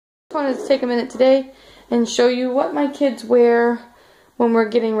I wanted to take a minute today and show you what my kids wear when we're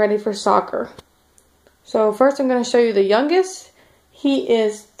getting ready for soccer. So first I'm going to show you the youngest. He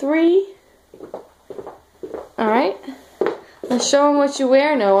is 3. Alright. Let's show him what you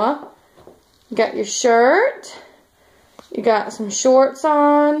wear, Noah. You got your shirt. You got some shorts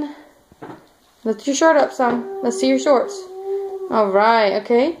on. Lift your shirt up some. Let's see your shorts. Alright,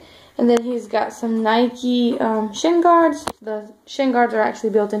 okay. And then he's got some Nike shin guards. The shin guards are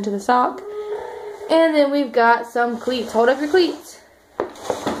actually built into the sock. And then we've got some cleats. Hold up your cleats.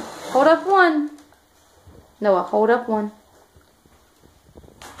 Hold up one. Noah, hold up one.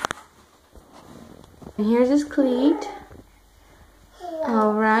 And here's his cleat.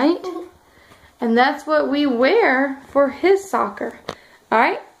 Alright. And that's what we wear for his soccer.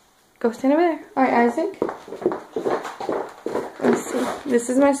 Alright. Go stand over there. Alright, Isaac. Let's see. This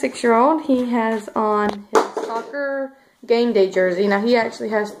is my 6-year-old. He has on his soccer game day jersey. Now he actually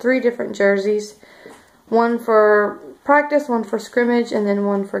has 3 different jerseys. One for practice, one for scrimmage, and then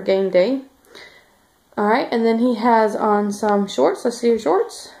one for game day. Alright, and then he has on some shorts. Let's see your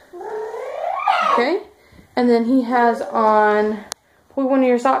shorts. Okay. And then he has on, pull one of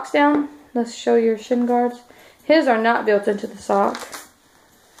your socks down. Let's show your shin guards. His are not built into the sock.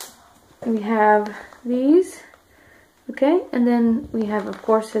 We have these. Okay, and then we have, of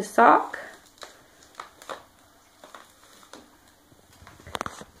course, his sock.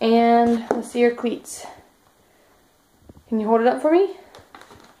 And let's see your cleats. Can you hold it up for me?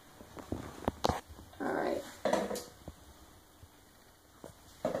 Alright.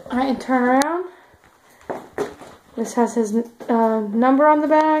 Alright, and turn around. This has his number on the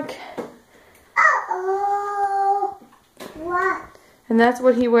back. And that's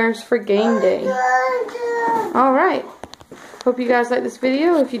what he wears for game day. Alright. Hope you guys liked this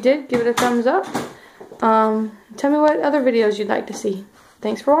video. If you did, give it a thumbs up. Tell me what other videos you'd like to see.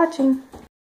 Thanks for watching.